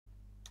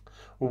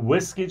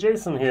Whiskey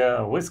Jason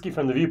here, whiskey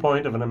from the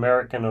viewpoint of an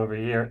American over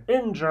here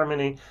in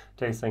Germany,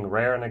 tasting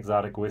rare and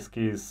exotic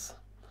whiskeys.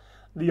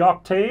 The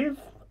Octave,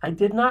 I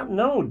did not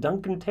know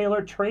Duncan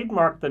Taylor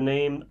trademarked the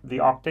name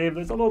The Octave.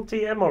 There's a little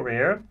TM over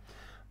here.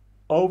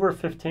 Over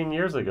 15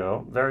 years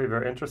ago, very,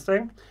 very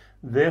interesting.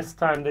 This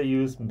time they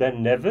used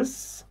Ben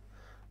Nevis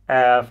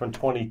from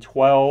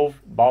 2012,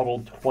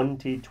 bottled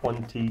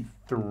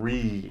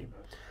 2023.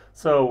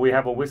 So we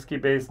have a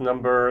Whiskybase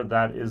number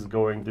that is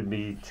going to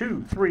be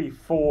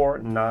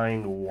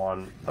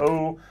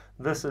 234910.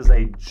 This is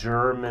a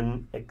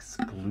German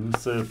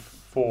exclusive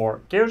for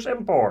Kirsch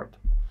import.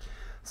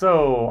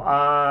 So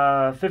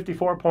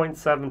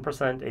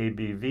 54.7%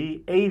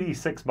 ABV,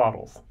 86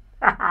 bottles.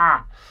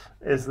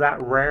 Is that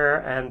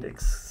rare and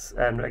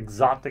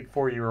exotic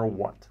for you or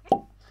what?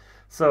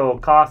 So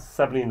costs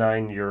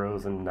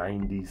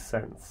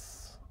 €79.90.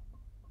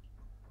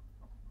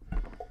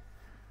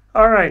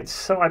 All right,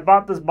 so I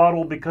bought this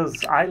bottle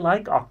because I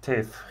like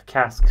Octave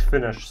cask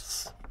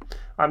finishes.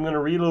 I'm going to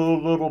read a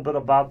little bit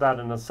about that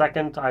in a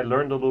second. I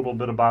learned a little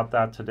bit about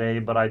that today,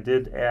 but I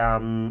did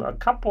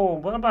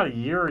about a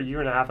year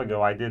and a half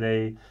ago, I did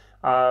a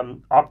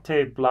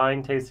Octave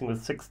blind tasting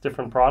with 6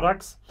 different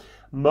products.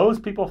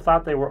 Most people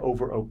thought they were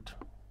over-oaked.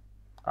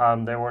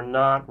 They were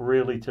not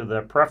really to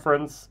their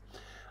preference.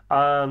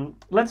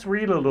 Let's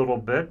read a little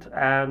bit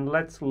and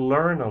let's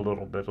learn a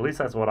little bit. At least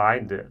that's what I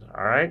did,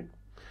 all right?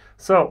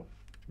 So,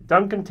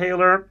 Duncan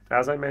Taylor,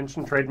 as I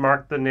mentioned,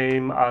 trademarked the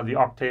name the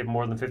Octave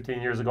more than 15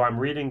 years ago. I'm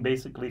reading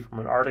basically from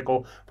an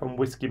article from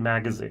Whisky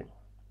magazine.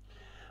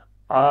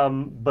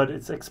 But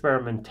its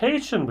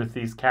experimentation with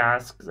these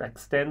casks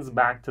extends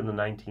back to the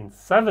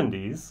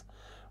 1970s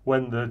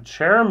when the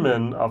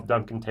chairman of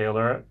Duncan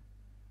Taylor,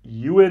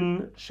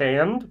 Ewan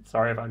Shand,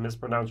 sorry if I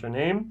mispronounce your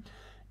name,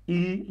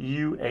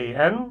 E-U-A-N-S-H-A-N-D,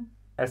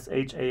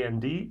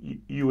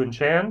 Ewan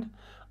Shand,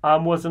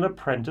 was an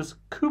apprentice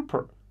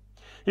cooper.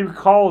 He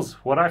recalls,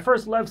 when I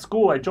first left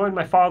school, I joined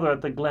my father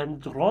at the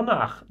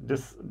Glendronach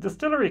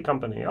Distillery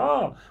Company,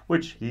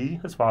 which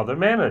his father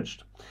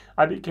managed.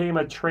 I became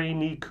a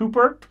trainee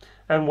cooper,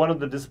 and one of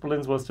the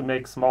disciplines was to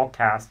make small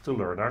casks to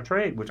learn our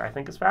trade, which I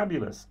think is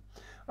fabulous.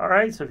 All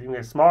right, so if you can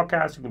make a small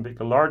cask, you can make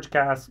a large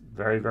cask.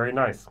 Very, very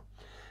nice.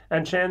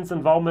 And Shan's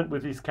involvement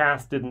with these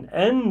casks didn't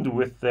end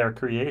with their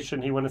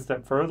creation. He went a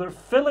step further,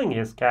 filling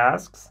his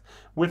casks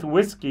with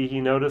whiskey.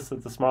 He noticed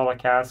that the smaller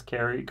cask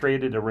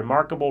created a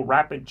remarkable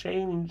rapid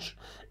change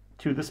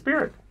to the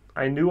spirit.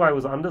 I knew I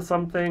was onto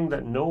something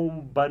that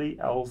nobody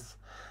else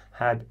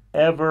had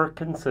ever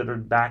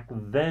considered back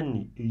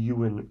then,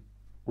 Ewan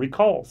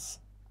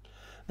recalls.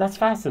 That's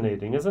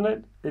fascinating, isn't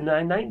it? In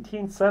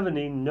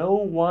 1970, no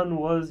one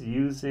was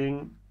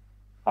using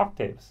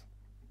octaves,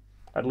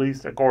 at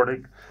least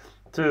according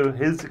to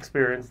his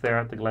experience there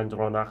at the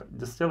Glendronach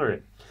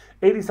Distillery.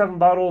 87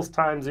 bottles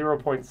times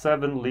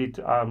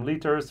 0.7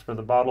 liters. For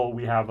the bottle,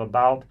 we have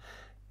about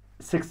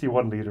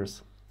 61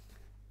 liters.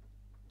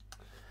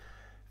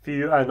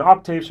 An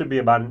octave should be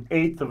about an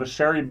eighth of a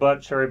sherry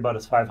butt. Sherry butt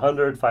is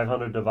 500.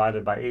 500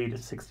 divided by 8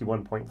 is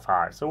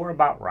 61.5. So we're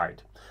about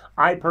right.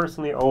 I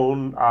personally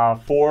own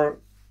 4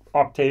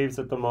 octaves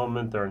at the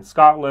moment. They're in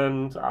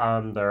Scotland.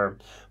 They're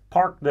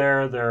parked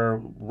there. They're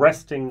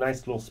resting,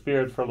 nice little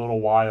spirit for a little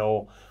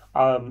while.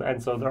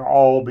 And so they're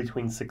all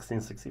between 60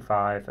 and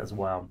 65 as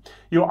well.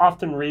 You'll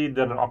often read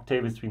that an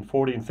octave is between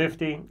 40 and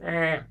 50.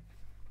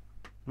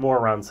 More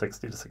around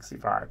 60 to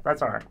 65.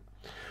 That's all right.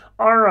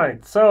 All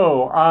right,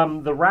 so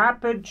the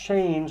rapid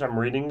change, I'm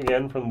reading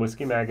again from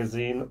Whisky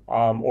magazine,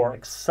 or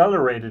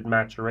accelerated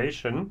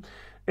maturation,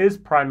 is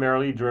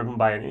primarily driven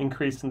by an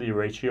increase in the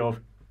ratio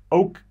of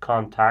oak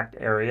contact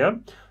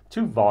area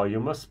to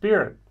volume of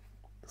spirit.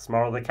 The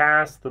smaller the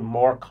cask, the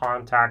more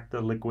contact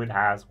the liquid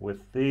has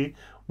with the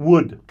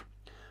wood.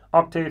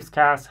 Octave's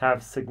casks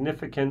have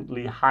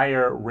significantly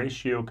higher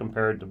ratio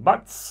compared to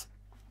butts,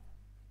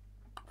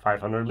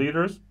 500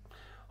 liters,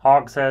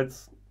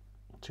 hogsheads,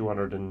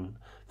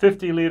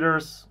 250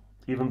 liters,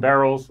 even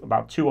barrels,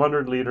 about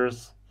 200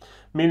 liters,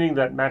 meaning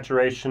that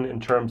maturation in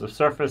terms of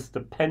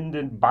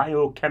surface-dependent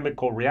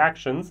biochemical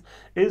reactions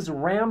is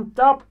ramped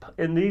up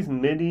in these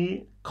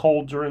mini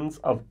cauldrons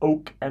of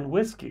oak and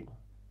whiskey.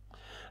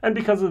 And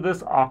because of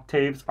this,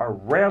 octaves are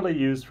rarely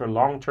used for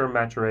long-term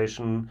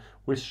maturation,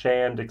 with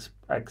Shand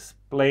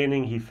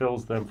explaining he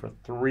fills them for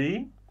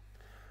 3,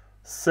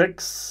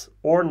 6,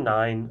 or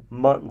 9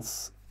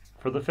 months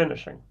for the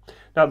finishing.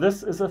 Now,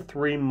 this is a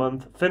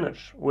 3-month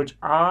finish, which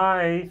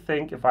I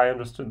think, if I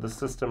understood the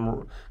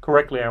system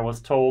correctly, I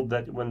was told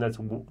that when that's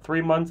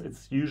 3 months,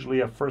 it's usually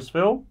a first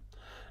fill,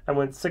 and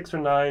when it's 6 or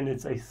 9,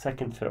 it's a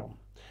second fill.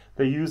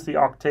 They use the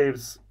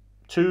octaves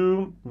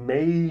 2,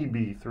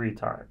 maybe 3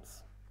 times.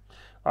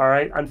 All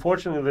right,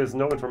 unfortunately, there's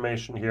no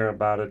information here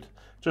about it.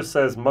 It just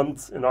says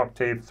months in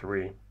octave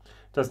 3. It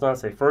does not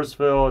say first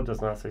fill. It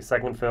does not say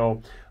second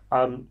fill.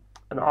 An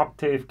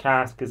octave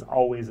cask is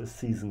always a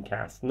seasoned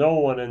cask. No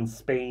one in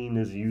Spain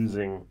is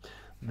using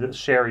the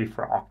sherry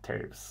for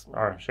octaves,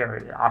 or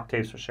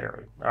octaves for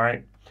sherry. All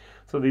right,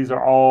 so these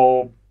are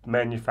all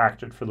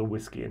manufactured for the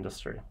whiskey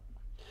industry.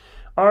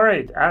 All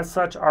right, as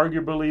such,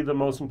 arguably the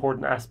most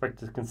important aspect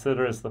to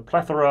consider is the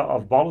plethora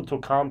of volatile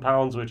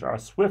compounds which are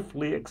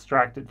swiftly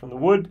extracted from the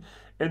wood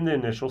in the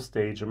initial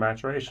stage of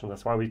maturation.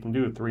 That's why we can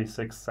do 3,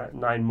 6,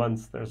 9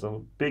 months. There's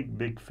a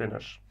big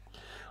finish.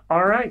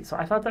 All right, so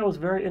I thought that was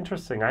very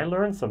interesting. I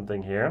learned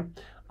something here.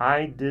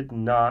 I did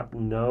not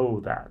know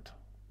that.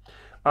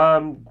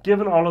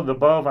 Given all of the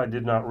above, I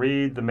did not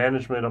read. The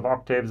management of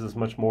octaves is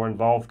much more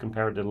involved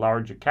compared to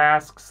larger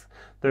casks.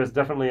 There's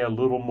definitely a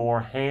little more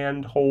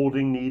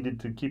hand-holding needed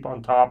to keep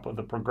on top of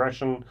the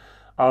progression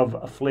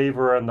of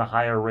flavor and the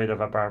higher rate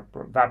of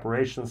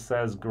evaporation,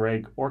 says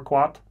Greg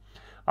Orquat,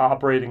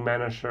 operating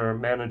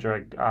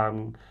manager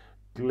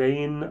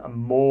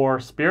Glenmore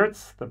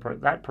Spirits.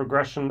 That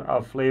progression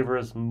of flavor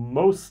is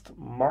most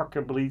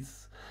markedly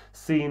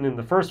seen in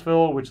the first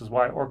fill, which is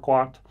why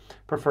Orquat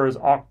prefers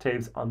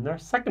octaves on their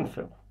second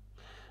fill.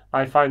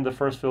 I find the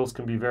first fills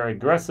can be very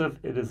aggressive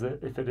if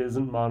it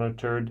isn't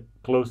monitored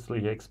closely,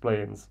 he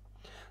explains.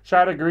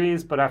 Shad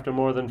agrees, but after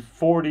more than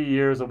 40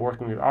 years of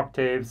working with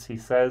octaves, he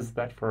says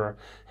that for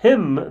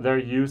him, their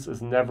use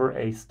is never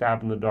a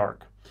stab in the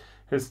dark.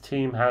 His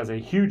team has a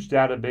huge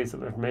database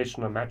of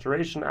information on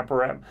maturation,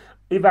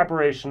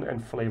 evaporation,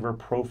 and flavor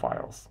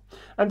profiles.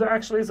 And there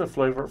actually is a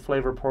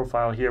flavor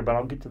profile here, but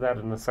I'll get to that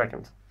in a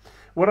second.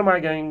 What am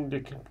I going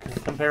to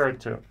compare it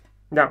to?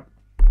 Now,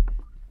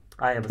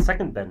 I have a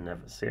second Ben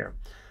Nevis here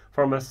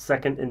from a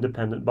second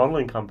independent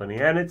bottling company,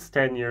 and it's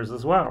 10 years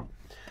as well.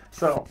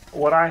 So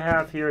what I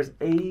have here is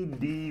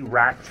A.D.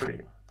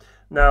 Rattray.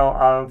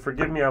 Now,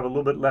 forgive me, I have a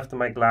little bit left in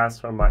my glass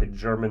from my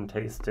German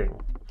tasting.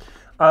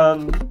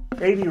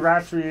 A.D.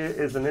 Rattray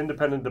is an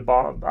independent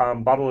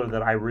bottler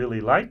that I really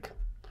like.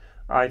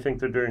 I think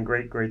they're doing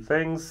great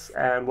things.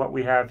 And what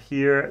we have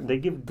here, they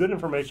give good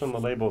information on the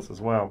labels as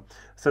well.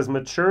 It says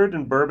matured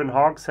in bourbon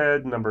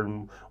hogshead number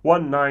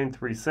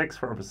 1936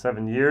 for over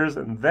 7 years.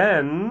 And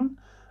then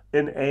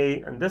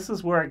and this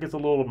is where it gets a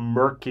little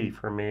murky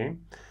for me.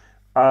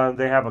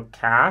 They have a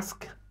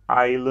cask,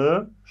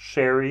 Islay,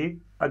 sherry,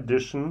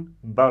 addition,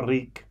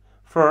 barrique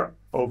for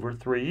over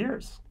 3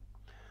 years.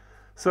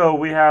 So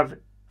we have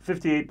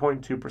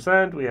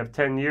 58.2%, we have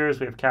 10 years,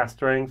 we have cask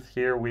strength.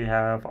 Here we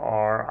have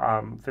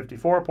our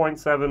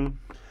 54.7.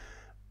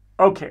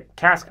 Okay,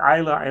 cask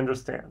Islay, I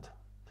understand.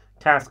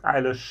 Cask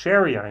Islay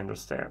sherry, I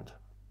understand.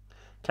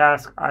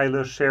 Cask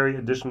Islay sherry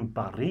edition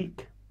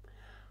barrique.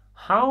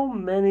 How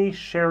many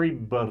sherry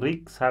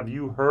barriques have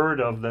you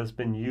heard of that's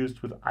been used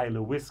with Islay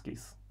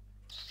whiskeys?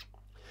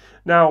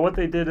 Now, what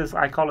they did is,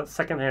 I call it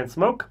secondhand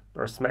smoke,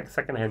 or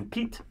secondhand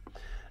peat,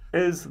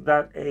 is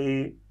that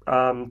a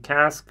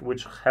cask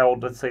which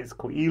held, let's say it's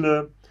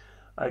Coile,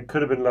 it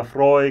could have been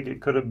Lafroig, it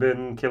could have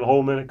been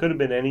Kilhoman, it could have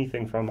been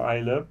anything from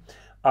Islay.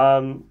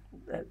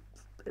 It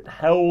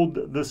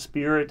held the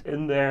spirit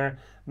in there,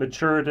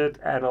 matured it,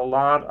 and a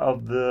lot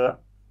of the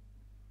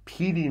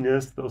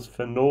peatiness, those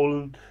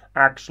phenol,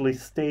 actually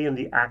stay in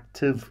the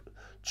active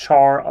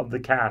char of the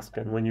cask.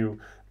 And when you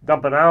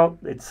dump it out,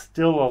 it's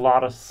still a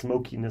lot of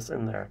smokiness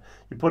in there.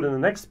 You put in the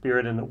next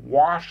spirit and it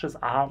washes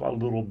out a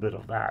little bit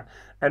of that.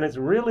 And it's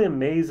really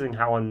amazing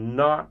how a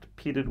not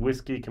peated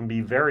whiskey can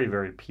be very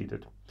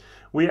peated.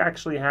 We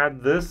actually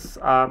had this,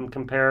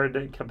 compared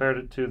it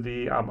to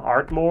the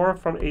Ardmore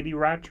from A.D.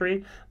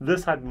 Rattray.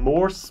 This had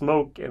more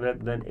smoke in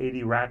it than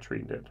A.D.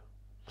 Rattray did.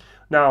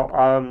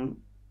 Now,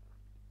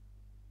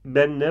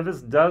 Ben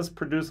Nevis does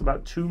produce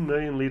about 2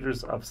 million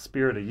liters of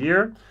spirit a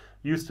year.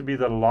 Used to be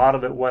that a lot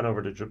of it went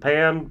over to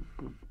Japan.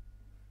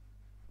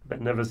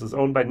 Ben Nevis is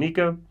owned by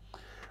Nikka.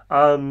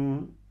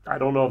 I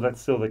don't know if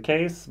that's still the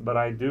case, but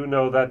I do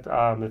know that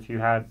if you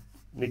had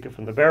Nikka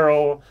from the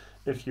barrel,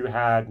 if you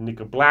had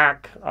Nikka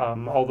Black,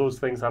 all those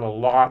things had a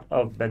lot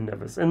of Ben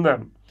Nevis in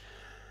them.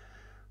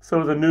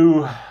 So the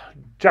new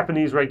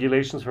Japanese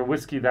regulations for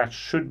whiskey, that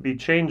should be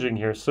changing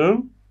here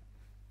soon.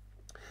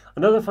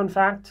 Another fun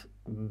fact,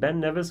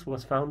 Ben Nevis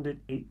was founded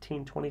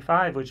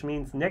 1825, which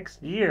means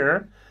next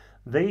year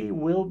they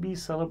will be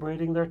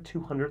celebrating their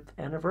 200th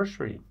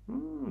anniversary.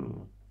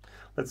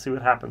 Let's see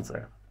what happens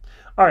there.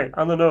 All right,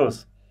 on the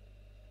nose.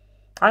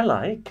 I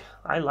like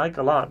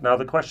a lot. Now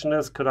the question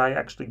is, could I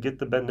actually get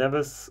the Ben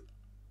Nevis?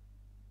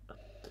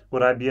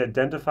 Would I be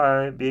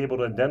able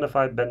to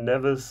identify Ben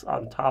Nevis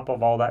on top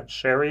of all that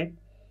sherry?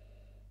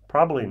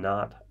 Probably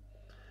not.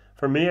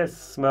 For me, it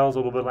smells a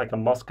little bit like a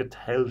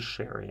Muscatel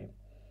sherry.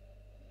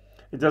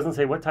 It doesn't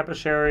say what type of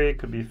sherry. It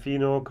could be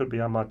Fino, could be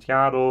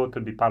Amontillado, it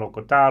could be Palo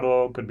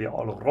Cortado, could be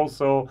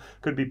Oloroso,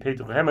 could be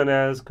Pedro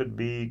Jimenez, could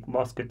be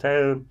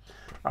Muscatel.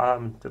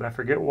 Did I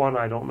forget one?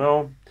 I don't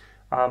know.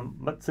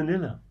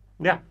 Mazzanilla.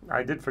 Yeah,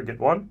 I did forget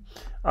one.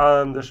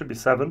 There should be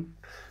 7.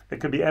 It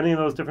could be any of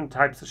those different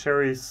types of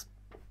sherries.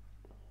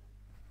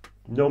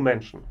 No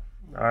mention.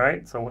 All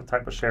right, so what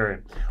type of sherry?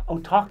 Oh,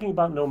 talking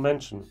about no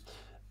mention.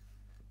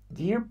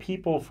 Dear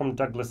people from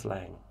Douglas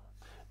Lang,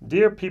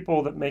 dear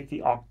people that make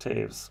the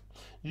octaves,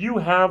 you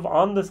have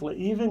on this,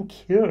 even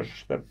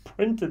Kirsch that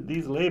printed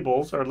these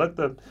labels, or let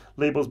the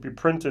labels be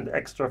printed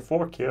extra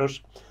for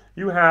Kirsch,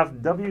 you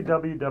have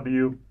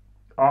www.octaves.com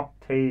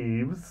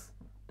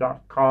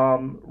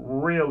whiskybase.com,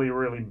 really,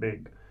 really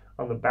big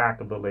on the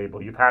back of the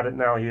label. You've had it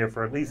now here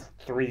for at least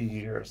 3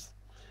 years.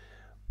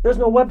 There's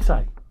no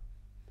website.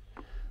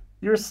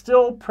 You're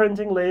still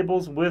printing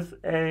labels with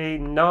a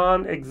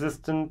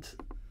non-existent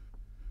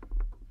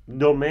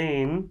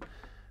domain,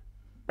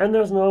 and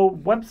there's no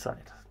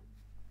website.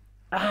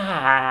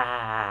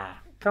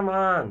 Come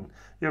on.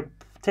 You're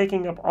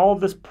taking up all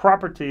this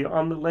property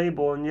on the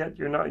label, and yet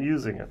you're not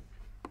using it.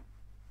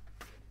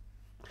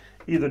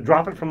 Either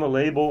drop it from the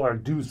label or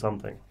do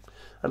something.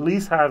 At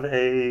least have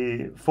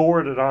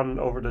forward it on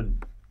over to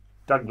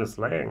Douglas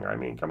Lang. I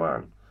mean, come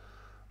on.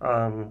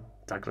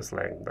 Douglas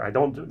Lang.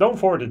 Don't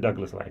forward to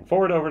Douglas Lang.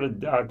 Forward over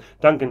to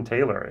Duncan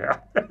Taylor. Yeah.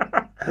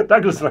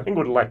 Douglas Lang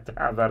would like to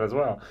have that as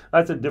well.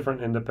 That's a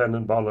different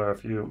independent bottler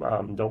if you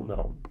don't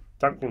know.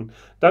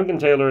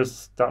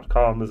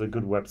 DuncanTaylors.com is a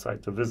good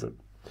website to visit.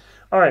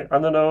 All right,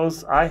 on the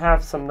nose, I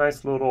have some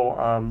nice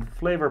little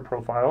flavor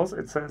profiles.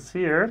 It says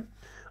here,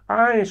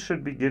 I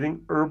should be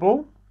getting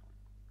herbal,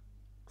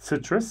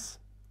 citrus,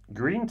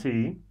 green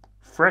tea,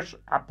 fresh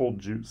apple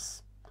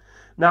juice.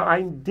 Now,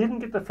 I didn't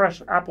get the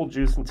fresh apple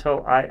juice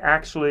until I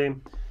actually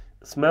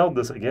smelled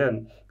this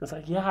again. It's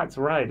like, yeah, it's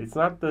right. It's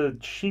not the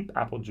cheap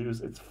apple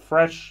juice. It's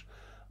fresh,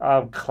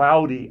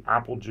 cloudy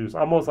apple juice.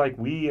 Almost like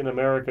we in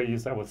America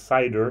used to have with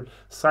cider.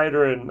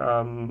 Cider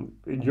in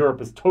Europe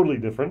is totally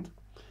different.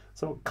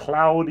 So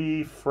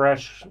cloudy,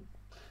 fresh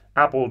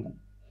apple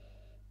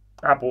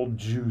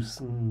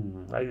juice.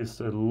 I used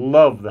to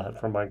love that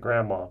from my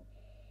grandma.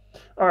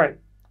 All right,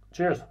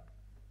 cheers.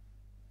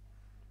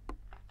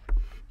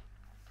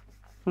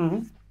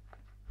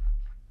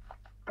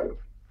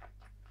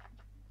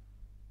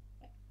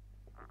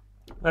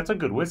 That's a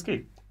good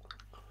whiskey.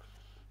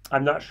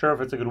 I'm not sure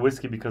if it's a good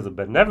whiskey because of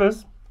Ben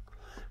Nevis.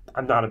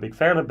 I'm not a big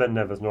fan of Ben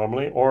Nevis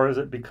normally, or is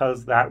it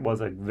because that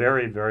was a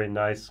very, very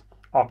nice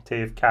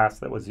Octave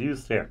cask that was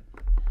used here.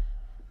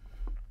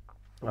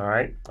 All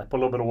right, I put a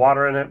little bit of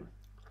water in it.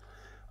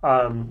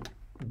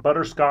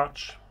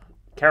 Butterscotch,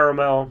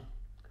 caramel,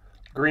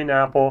 green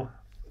apple,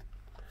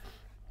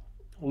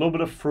 a little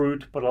bit of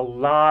fruit, but a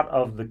lot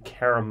of the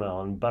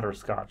caramel and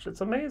butterscotch.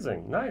 It's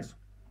amazing. Nice.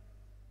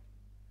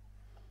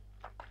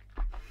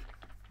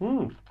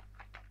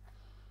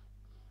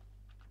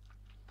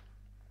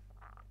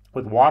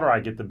 With water,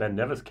 I get the Ben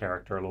Nevis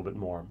character a little bit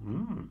more.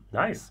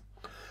 Nice.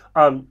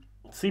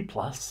 C+,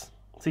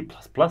 C++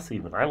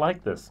 even. I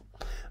like this.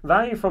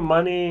 Value for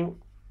money,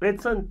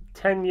 it's a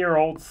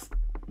 10-year-old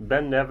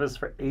Ben Nevis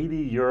for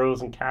 80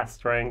 euros in cask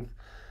strength.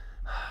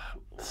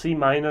 C-.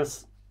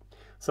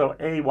 So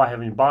A, why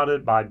haven't you bought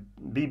it?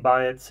 B,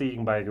 buy it. C, you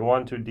can buy it if you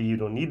want to. D, you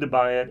don't need to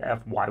buy it.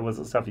 F, why was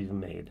the stuff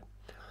even made?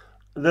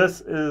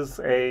 This is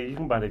you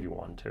can buy it if you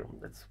want to.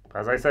 It's,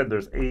 as I said,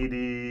 there's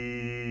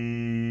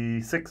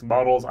 86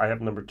 bottles. I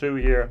have number 2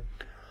 here.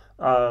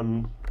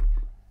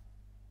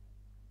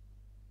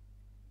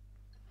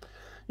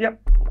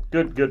 Yep,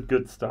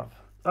 good stuff.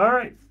 All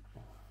right.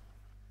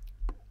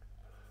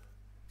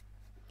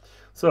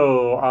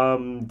 So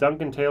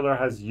Duncan Taylor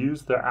has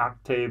used their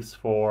Octaves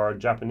for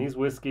Japanese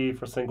whiskey,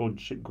 for single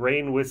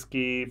grain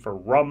whiskey, for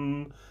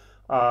rum,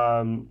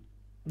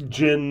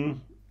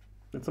 gin.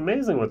 It's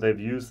amazing what they've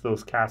used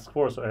those casks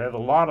for. So they have a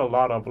lot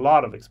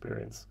of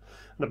experience.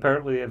 And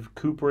apparently they have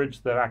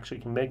cooperage that actually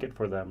can make it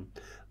for them.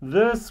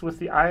 This with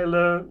the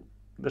Islay,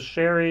 the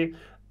sherry,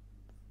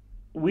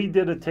 we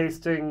did a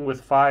tasting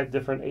with 5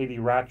 different 80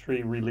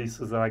 Rattree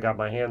releases that I got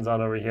my hands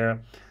on over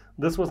here.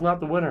 This was not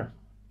the winner.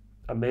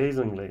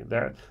 Amazingly,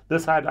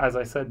 this had, as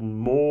I said,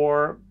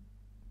 more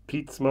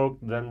peat smoke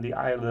than the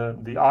Islay,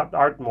 the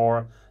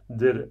Ardmore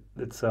did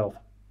itself.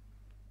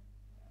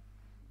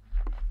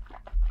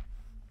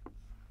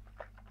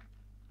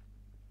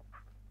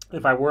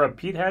 If I were a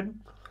peat head,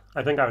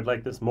 I think I would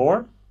like this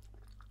more.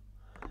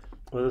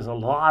 But there's a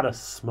lot of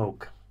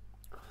smoke.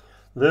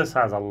 This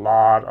has a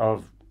lot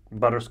of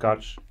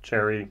butterscotch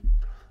cherry,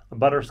 a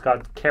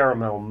butterscotch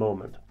caramel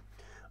moment.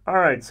 All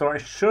right, so I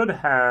should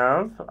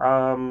have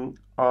on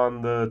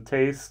the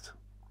taste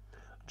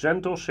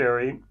gentle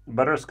sherry,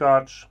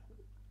 butterscotch,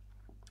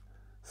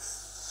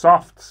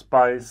 soft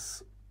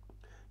spice,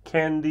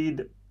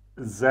 candied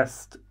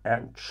zest,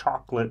 and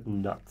chocolate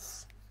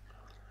nuts.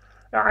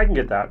 Yeah, I can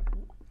get that.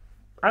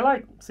 I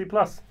like C+.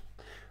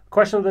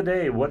 Question of the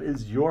day, what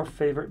is your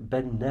favorite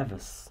Ben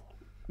Nevis?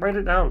 Write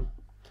it down.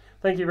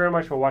 Thank you very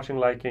much for watching,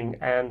 liking,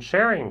 and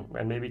sharing,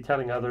 and maybe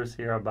telling others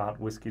here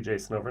about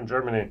WhiskyJason over in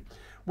Germany.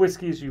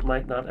 Whiskeys you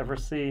might not ever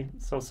see,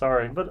 so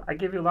sorry, but I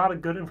give you a lot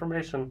of good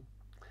information.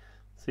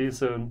 See you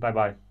soon.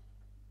 Bye-bye.